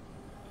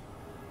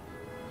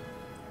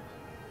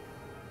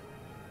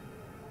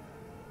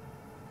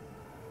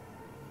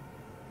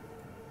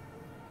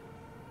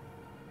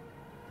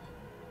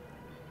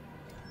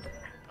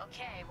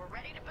 Okay, we're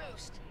ready to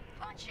boost.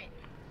 Punch it.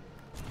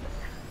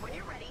 When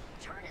you're ready,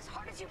 turn as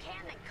hard as you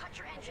can, then cut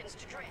your engines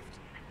to drift.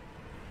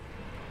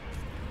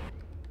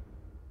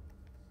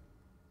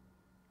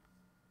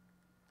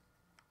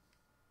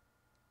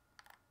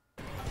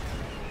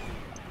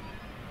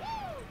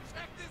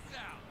 Check this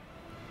out.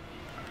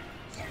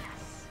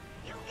 Yes!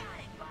 You got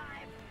it, 5.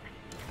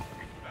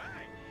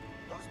 Hey!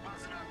 Who's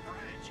buzzing our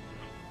bridge?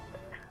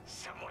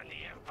 Someone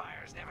the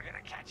Empire's never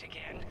gonna catch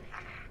again.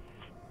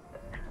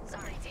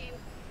 Sorry, team.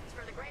 It's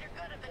for the greater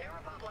good of the New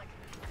Republic.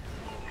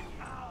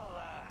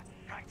 I'll,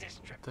 practice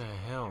What drift the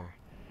hell?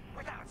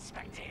 without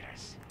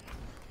spectators.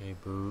 Okay,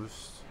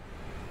 boost.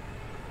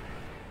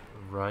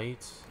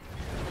 Right.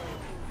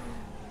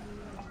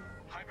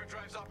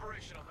 Hyperdrive's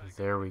operational.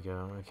 There we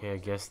go. Okay, I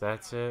guess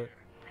that's it.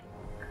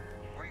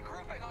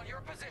 Regrouping on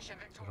your position,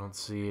 Victor. I don't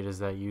see it as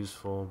that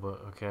useful,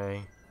 but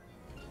okay.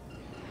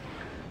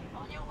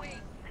 On your way.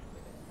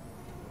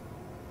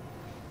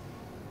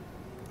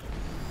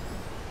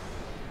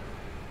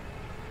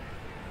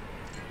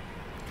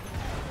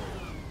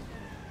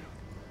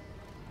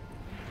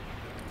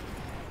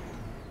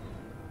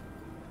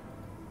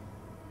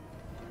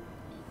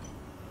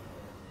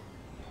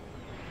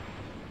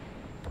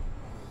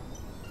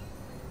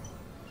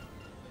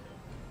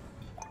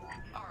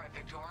 Alright,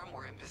 Victorum,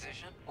 we're in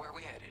position. Where are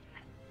we headed?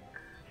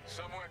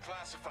 Somewhere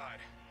classified.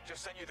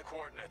 Just sent you the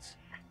coordinates.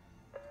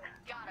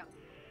 Got him.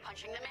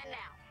 Punching them in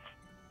now.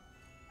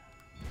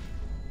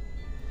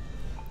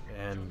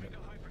 And Into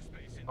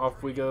hyperspace in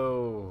off we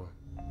go.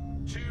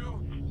 2,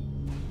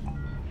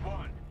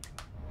 1.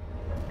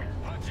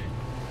 Punch it.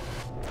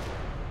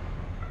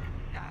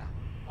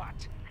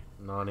 What?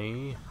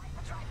 Nani?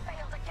 Hyperdrive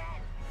failed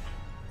again.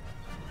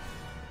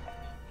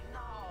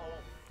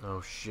 No.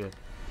 Oh shit.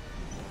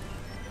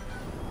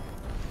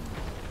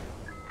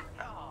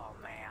 Oh,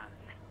 man.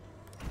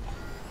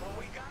 Well,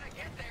 we gotta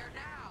get there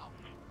now.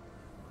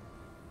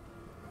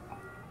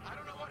 I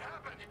don't know what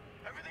happened.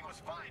 Everything was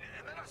fine,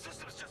 and then our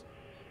systems just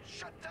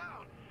shut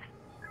down.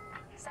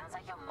 Sounds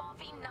like your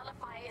morphine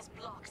nullifier is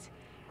blocked.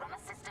 Run a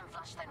system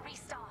flush, then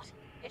restart.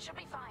 It should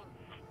be fine.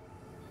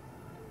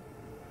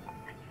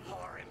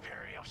 More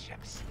Imperial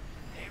ships.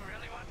 They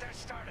really want their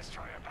Star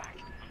Destroyer back.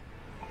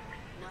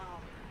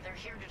 No, they're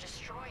here to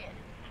destroy it.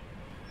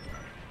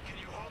 Can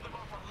you hold them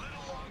off a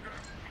little longer?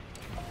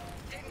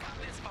 Didn't come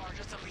this far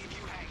just to leave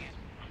you hanging.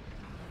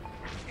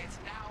 It's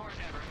now or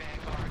never,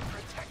 Vanguard.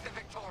 Protect the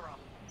Victorum.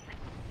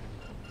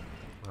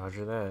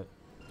 Roger that.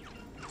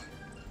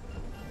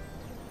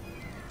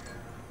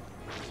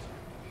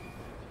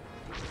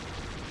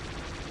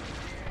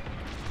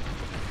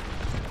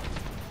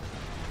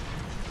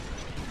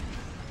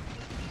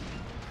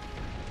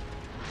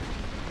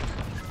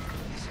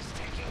 This is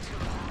taking too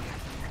long.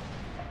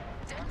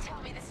 Don't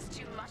tell me this is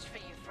too much for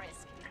you,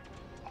 Frisk.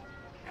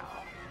 No.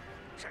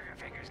 Trigger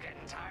finger's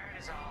getting tired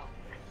is all.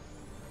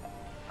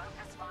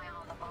 Focus fire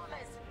on the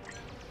bombers.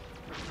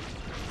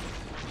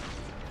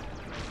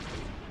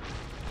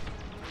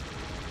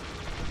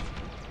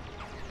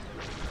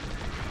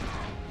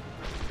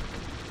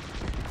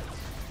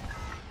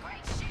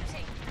 Great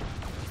shooting.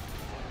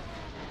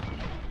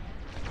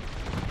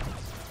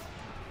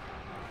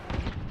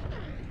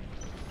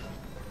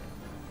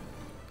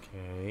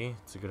 Okay,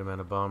 it's a good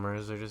amount of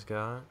bombers I just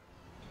got.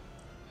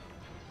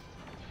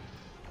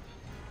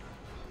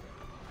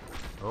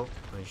 Oh,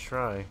 nice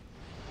try.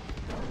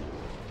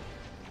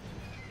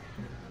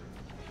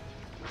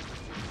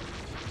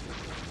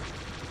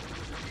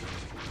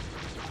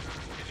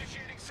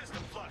 Initiating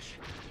system flush.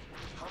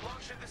 How long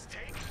should this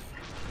take?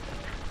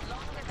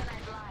 Longer than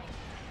I'd like.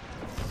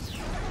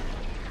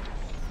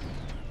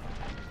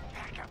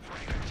 Backup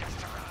raider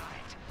just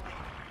arrived.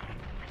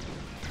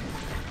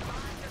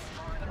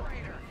 Destroy the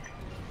raider.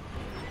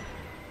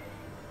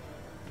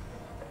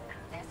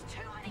 There's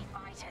too many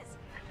fighters.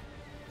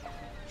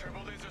 Turbo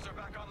lasers are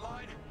back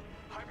online.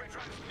 Hybrid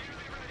drive's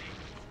nearly ready.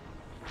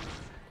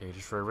 Okay,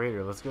 destroy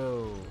Raider, let's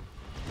go.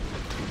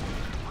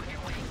 On your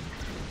way.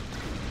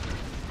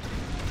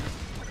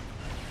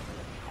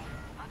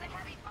 Under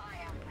heavy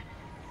fire.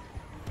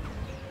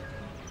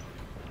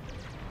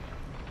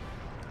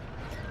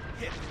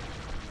 Hit.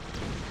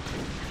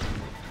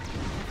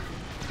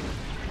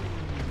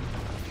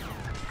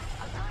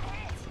 A good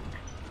hit.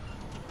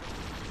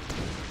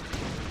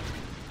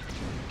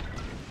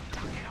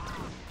 Knock it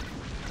off.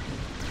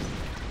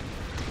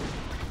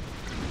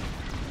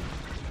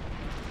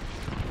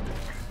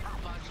 Not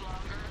much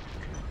longer.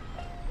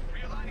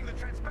 Realigning the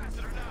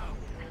transpacitor now.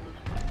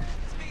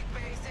 Speed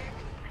basic.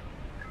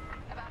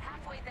 About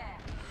halfway there.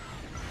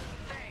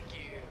 Thank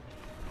you.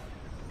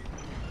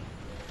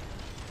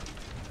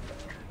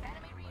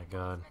 Enemy Oh my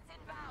god. reinforcements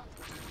inbound.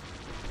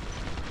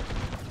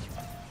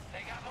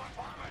 They got more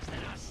bombers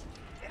than us.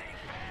 It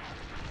ain't fair.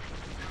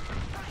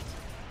 Right.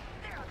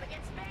 They're up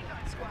against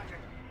Vanguard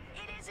Squadron.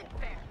 It isn't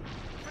fair.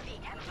 For the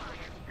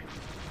Empire.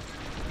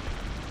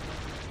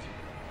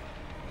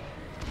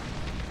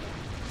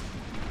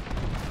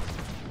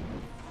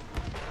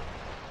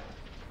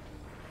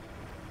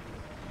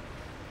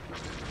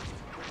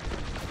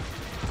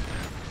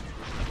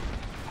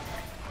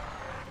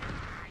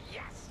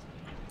 Yes.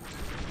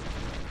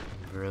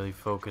 Really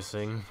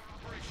focusing.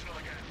 Operational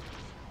again.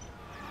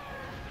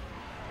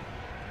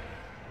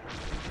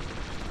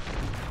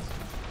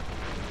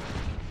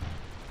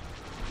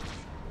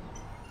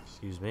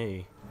 Excuse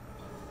me.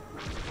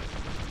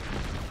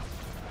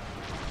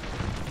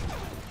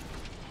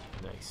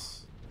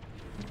 Nice.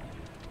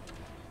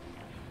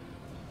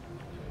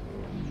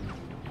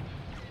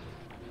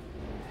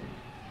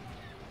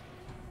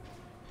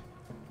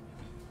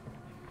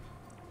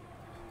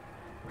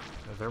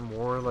 Are there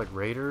more like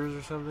raiders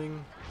or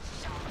something?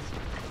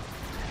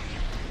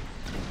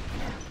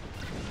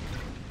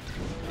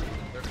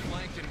 They're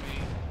flanking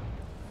me.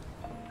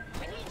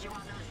 We need you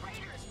on those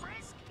raiders,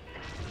 Frisk.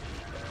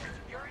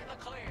 You're in the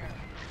clear.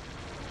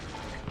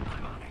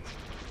 I'm on it.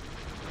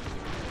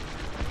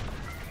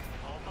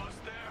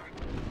 Almost there.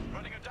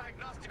 Running a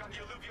diagnostic on the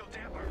alluvial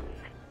damper.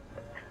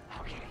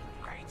 Okay,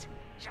 great.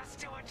 Just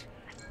do it.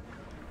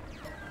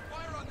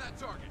 Fire on that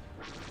target.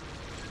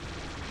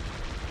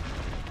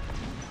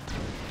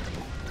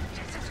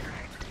 This is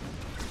great.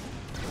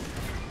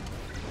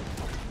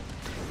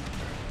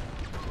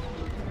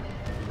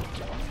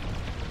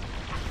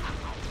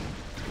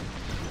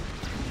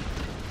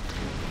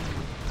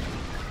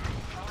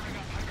 Powering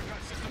up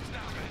hyperdrive systems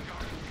now,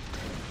 Vanguard.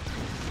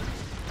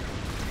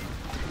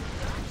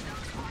 Dodge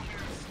those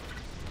fighters.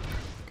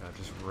 God,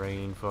 just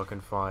rain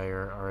fucking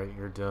fire. Alright,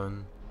 you're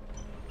done.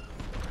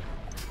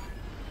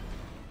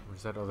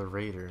 Where's that other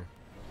raider?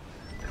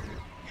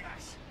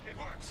 Yes, it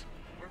works.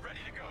 We're ready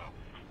to go.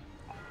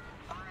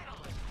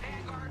 Finally!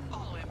 Vanguard,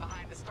 fall in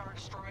behind the Star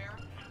Destroyer.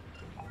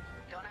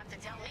 Don't have to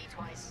tell me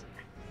twice.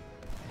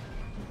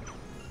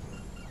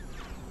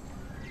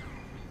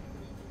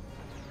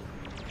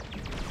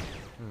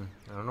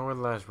 I don't know where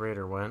the last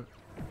raider went.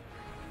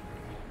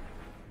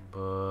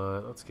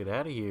 But let's get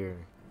out of here.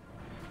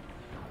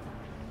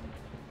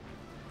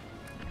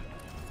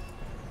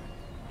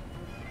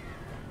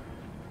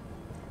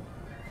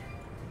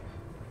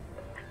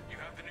 You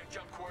have the new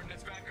jump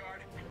coordinates,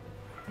 Vanguard?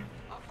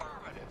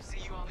 Affirmative. See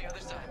you on the other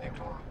side,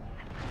 Victor.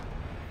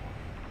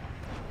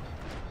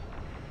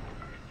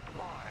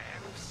 More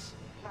imps?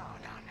 No,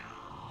 no,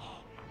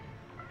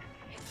 no.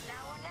 It's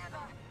now or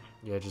never.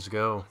 Yeah, just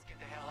go. Let's get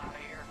the hell out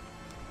of here.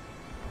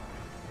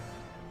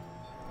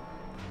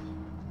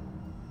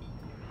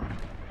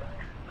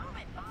 Move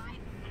it,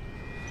 Five.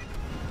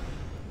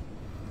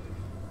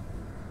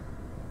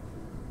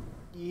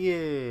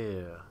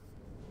 Yeah.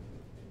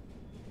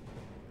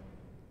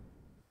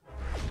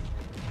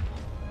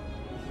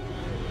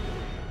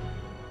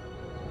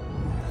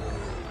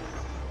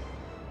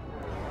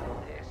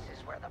 This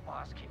is where the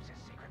boss keeps his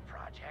secret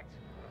project.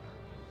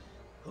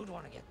 Who'd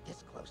want to get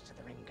this close to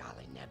the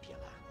Ringali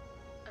Nebula?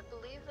 I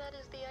believe that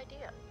is the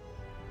idea.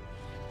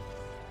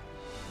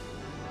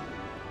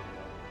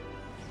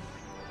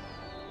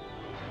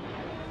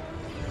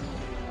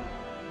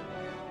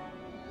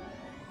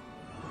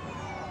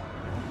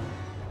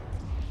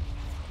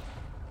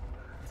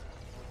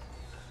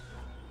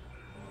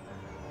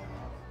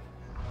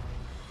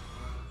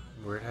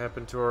 What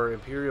happened to our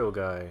Imperial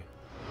guy?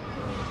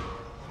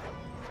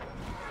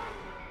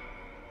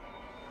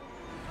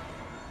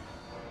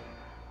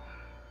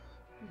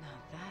 Now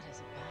that is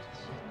a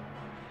battleship.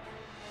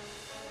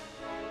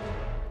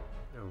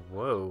 Oh,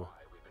 whoa.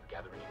 We've been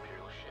gathering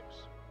Imperial ships.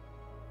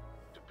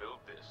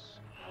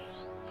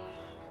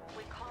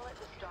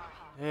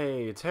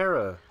 Hey, it's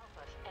Hera.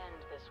 Help us end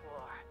this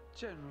war.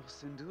 General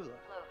Syndulla.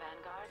 Hello,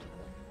 Vanguard.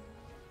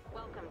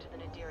 Welcome to the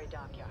Nadiri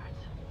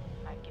dockyards.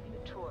 I'd give you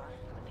a tour,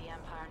 but the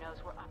Empire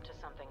knows we're up to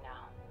something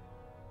now.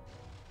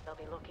 They'll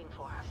be looking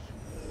for us,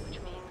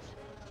 which means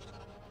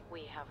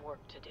we have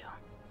work to do.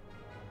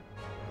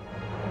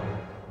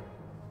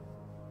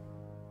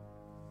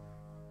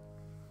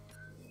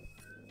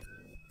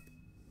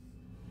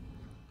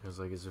 It was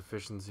like his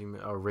efficiency,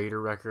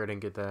 Raider record. I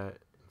didn't get that.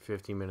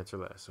 15 minutes or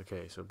less.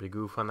 Okay, so big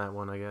oof on that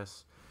one, I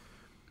guess.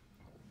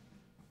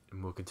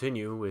 And we'll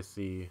continue with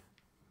the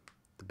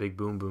big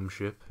boom boom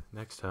ship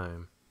next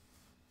time.